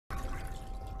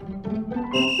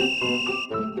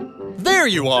There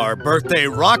you are, birthday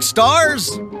rock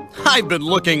stars! I've been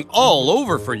looking all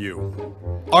over for you.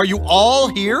 Are you all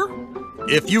here?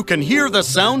 If you can hear the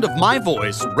sound of my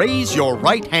voice, raise your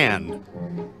right hand.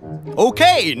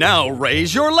 Okay, now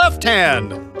raise your left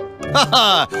hand.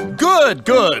 Haha, good,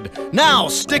 good. Now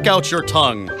stick out your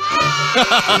tongue.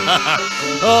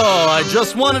 Oh, I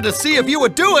just wanted to see if you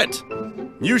would do it.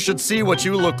 You should see what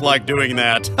you look like doing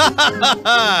that.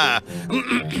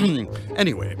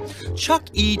 Anyway, Chuck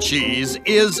E. Cheese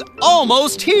is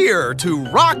almost here to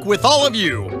rock with all of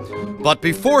you. But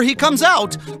before he comes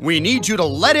out, we need you to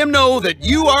let him know that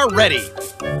you are ready.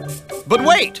 But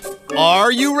wait,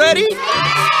 are you ready?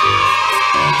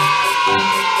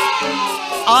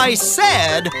 I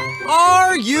said,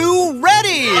 are you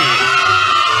ready?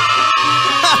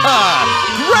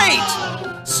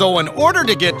 Great! So in order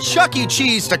to get Chuck E.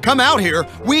 Cheese to come out here,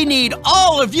 we need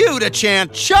all of you to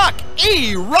chant Chuck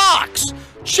E. Rocks!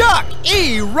 Chuck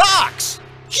E. Rocks!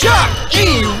 Chuck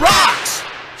E. Rocks!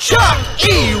 Chuck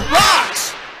E.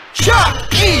 Rocks!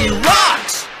 Chuck E.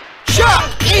 Rocks!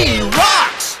 Chuck E.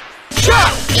 Rocks!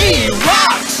 Chuck E.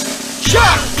 Rocks!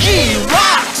 Chuck E.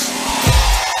 Rocks!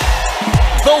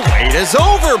 The wait is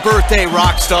over, birthday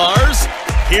rock stars!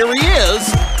 Here he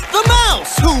is, the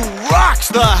mouse who rocks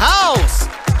the house!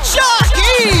 Chuck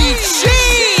E.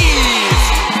 Cheese!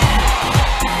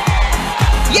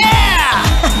 Yeah!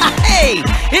 Hey,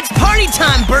 it's party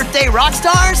time, birthday rock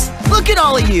stars! Look at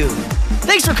all of you!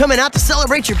 Thanks for coming out to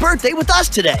celebrate your birthday with us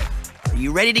today. Are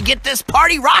you ready to get this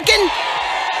party rockin'?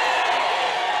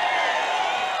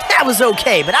 That was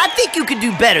okay, but I think you could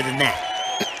do better than that.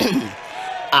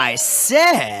 I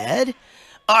said,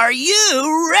 are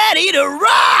you ready to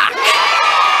rock?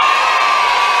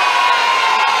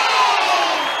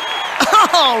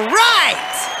 All right!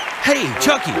 Hey,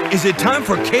 Chucky, is it time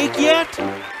for cake yet?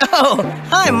 Oh,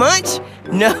 hi, Munch.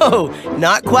 No,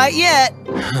 not quite yet.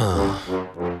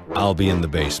 I'll be in the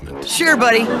basement. Sure,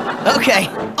 buddy. Okay.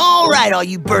 All right, all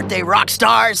you birthday rock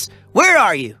stars. Where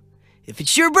are you? If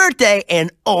it's your birthday,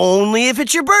 and only if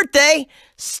it's your birthday,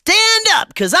 stand up,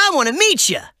 because I want to meet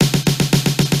you.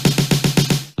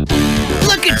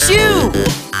 Look at you.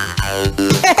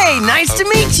 Hey, nice to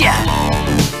meet you.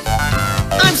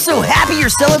 I'm so happy you're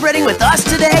celebrating with us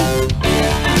today.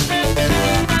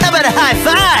 How about a high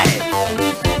five?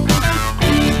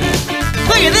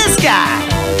 Look at this guy.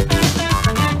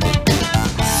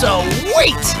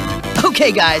 Sweet.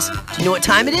 Okay, guys, do you know what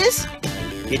time it is?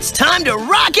 It's time to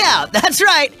rock out. That's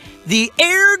right, the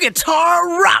air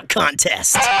guitar rock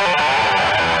contest.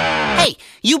 Hey,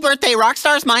 you birthday rock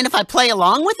stars mind if I play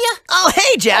along with you? Oh,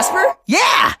 hey, Jasper.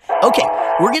 Yeah. Okay,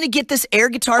 we're gonna get this air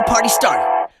guitar party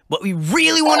started, but we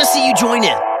really want to see you join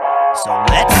in. So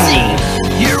let's see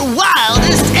your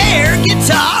wildest air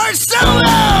guitar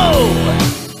solo.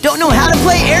 Don't know how to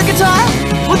play air guitar?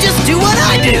 Well, just do what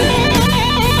I do.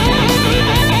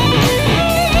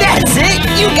 That's it.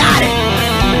 You got it.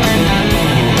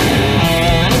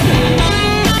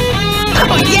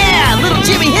 Oh yeah, little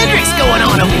Jimi Hendrix going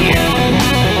on over here.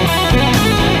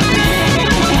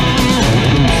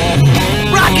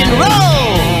 Rock and roll!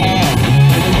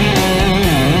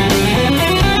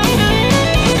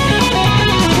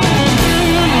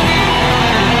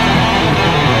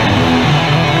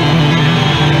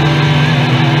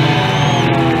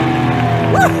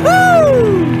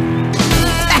 Woohoo!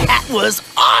 That was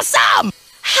awesome!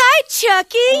 Hi,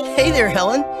 Chucky. Hey there,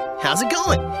 Helen. How's it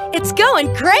going? It's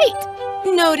going great.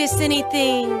 Notice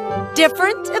anything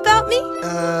different about me?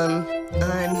 I'm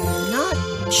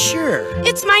not sure.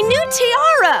 It's my new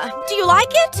tiara. Do you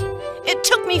like it? It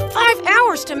took me 5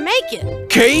 hours to make it.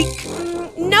 Cake?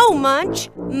 No, Munch.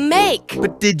 Make.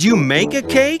 But did you make a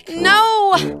cake?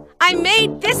 No, I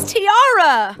made this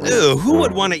tiara. Ew, who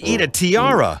would want to eat a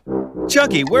tiara?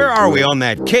 Chucky, where are we on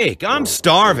that cake? I'm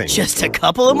starving. Just a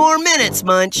couple of more minutes,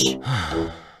 Munch.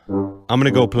 I'm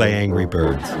gonna go play Angry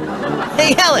Birds.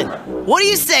 Hey, Helen, what do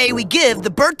you say we give the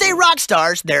birthday rock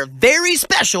stars their very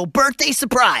special birthday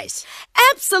surprise?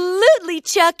 Absolutely,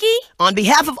 Chucky. On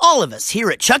behalf of all of us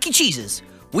here at Chuck E. Cheese's,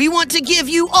 we want to give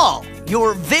you all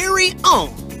your very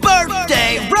own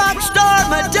birthday rockstar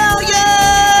medallion!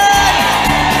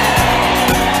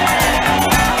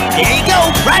 There you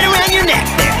go, right around your neck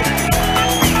there.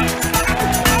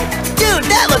 Dude,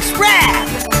 that looks rad!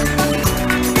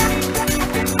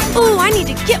 Ooh, I need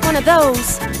to get one of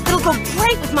those. It'll go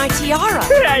great with my tiara.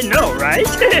 I know, right?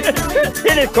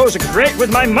 And it goes great with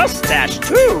my mustache,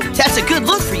 too. That's a good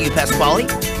look for you, Pasquale.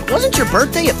 Wasn't your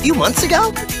birthday a few months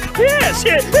ago? Yes,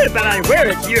 but I wear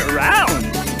it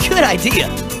year-round. Good idea.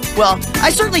 Well, I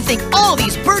certainly think all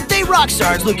these birthday rock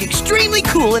stars look extremely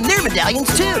cool in their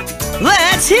medallions, too.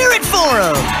 Let's hear it for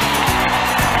them!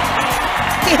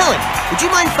 Hey, Helen, would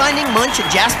you mind finding Munch and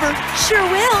Jasper? Sure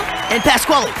will. And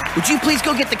Pasquale, would you please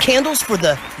go get the candles for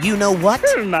the you-know-what?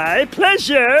 My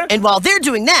pleasure. And while they're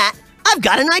doing that, I've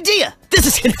got an idea. This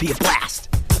is gonna be a blast.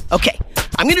 Okay,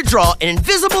 I'm gonna draw an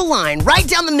invisible line right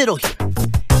down the middle here.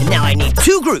 And now I need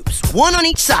 2 groups, 1 on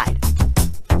each side.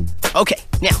 Okay,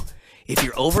 now, if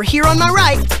you're over here on my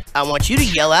right, I want you to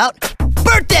yell out,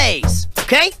 birthdays!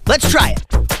 Okay, let's try it.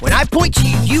 When I point to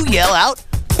you, you yell out,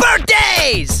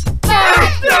 birthdays!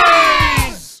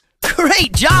 Birthdays!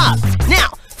 Great job!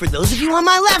 Now, for those of you on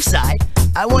my left side,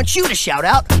 I want you to shout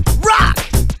out, rock!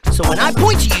 So when I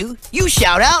point to you, you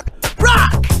shout out,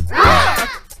 rock! Rock!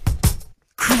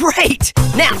 Great!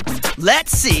 Now,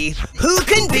 let's see who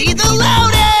can be the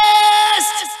loudest!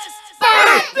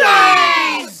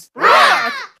 Birthdays!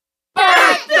 Rock!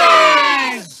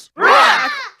 Birthdays!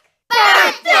 Rock!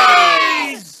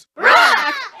 Birthdays!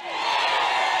 Rock!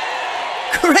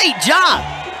 Great job!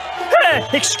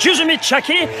 Excuse me,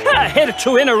 Chucky. I hate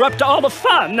to interrupt all the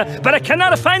fun, but I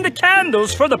cannot find the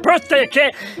candles for the birthday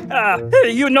cake.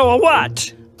 You know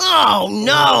what? Oh,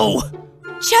 no!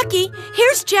 Chucky,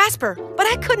 here's Jasper, but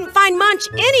I couldn't find Munch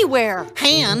anywhere.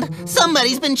 And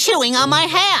somebody's been chewing on my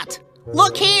hat.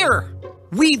 Look here.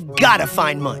 We've got to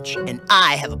find Munch, and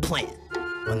I have a plan.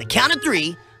 On the count of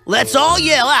 3, let's all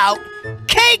yell out,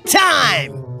 cake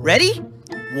time! Ready?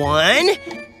 1,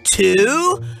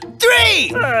 2, 3!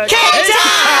 Cake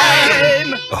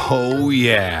time! Oh,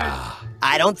 yeah.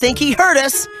 I don't think he heard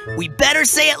us. We better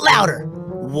say it louder.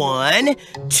 1,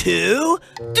 2,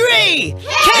 3!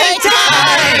 Cake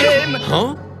time!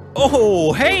 Huh?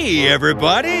 Oh, hey,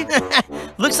 everybody.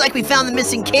 Looks like we found the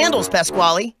missing candles,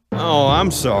 Pasquale. Oh,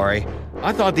 I'm sorry.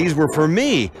 I thought these were for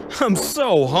me. I'm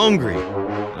so hungry.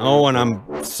 Oh, and I'm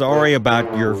sorry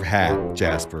about your hat,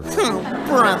 Jasper.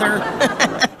 Brother.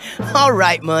 All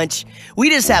right, Munch. We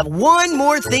just have one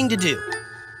more thing to do.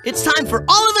 It's time for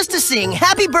all of us to sing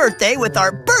Happy Birthday with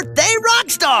our birthday rock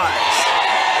stars.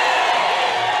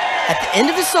 At the end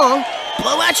of the song,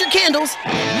 blow out your candles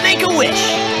and make a wish.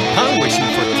 I'm wishing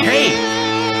for cake.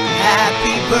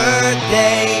 Happy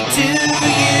birthday to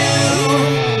you.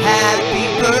 Happy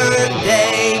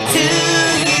birthday to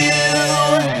you.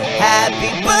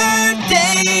 Happy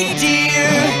birthday, dear.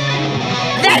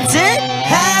 That's it.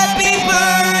 Happy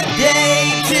birthday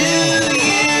to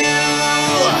you.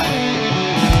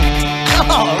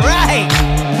 All right.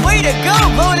 Way to go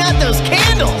blowing out those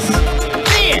candles.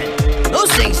 Man,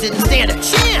 those things didn't stand a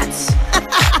chance.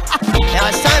 Now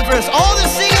it's time for us all to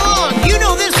sing along. You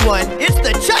know this one. It's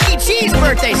the Chuck E. Cheese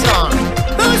birthday song.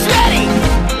 Who's ready?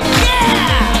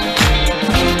 Yeah!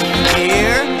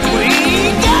 Here we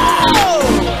go!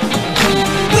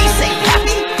 We say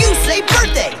happy, you say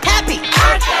birthday. Happy,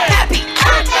 happy,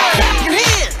 clap your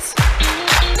hands.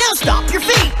 Now stomp your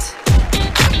feet.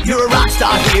 You're a rock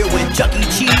star here with Chuck E.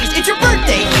 Cheese. It's your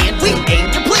birthday and we aim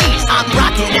to please. I'm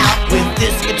rocking out with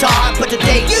this guitar, but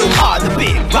today you are the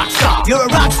big rock star. You're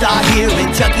a rock star here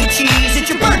with Chuck E. Cheese. It's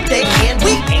your birthday and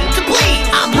we aim to please.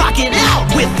 I'm rocking out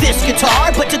with this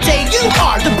guitar, but today you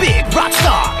are the big rock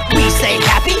star. We say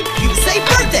happy, you say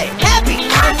birthday. Happy,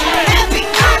 happy,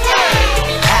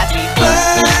 happy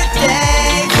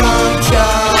birthday from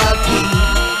Chuck E.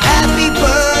 Happy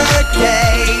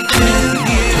birthday to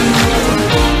you.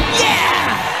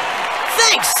 Yeah!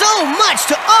 Thanks so much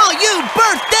to all you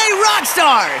birthday rock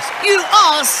stars. You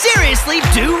all seriously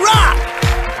do rock.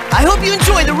 I hope you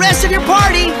enjoy the rest of your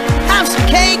party. Have some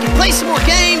cake and play some more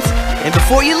games. And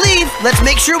before you leave, let's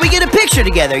make sure we get a picture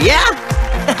together, yeah?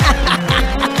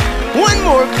 One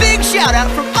more big shout out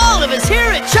from all of us here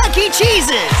at Chuck E.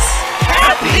 Cheese's.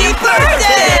 Happy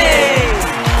birthday!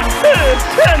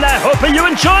 And I hope you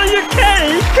enjoy your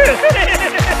cake.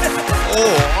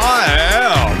 Oh, I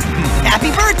am.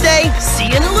 Happy birthday! See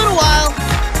you in a little while.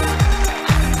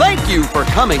 Thank you for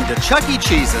coming to Chuck E.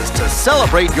 Cheese's to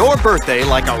celebrate your birthday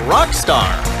like a rock star.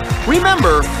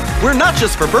 Remember, we're not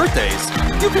just for birthdays.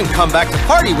 You can come back to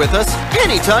party with us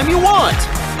anytime you want.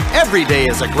 Every day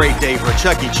is a great day for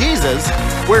Chuck E. Cheese's,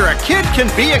 where a kid can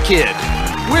be a kid.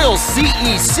 We'll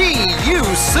CEC you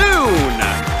soon.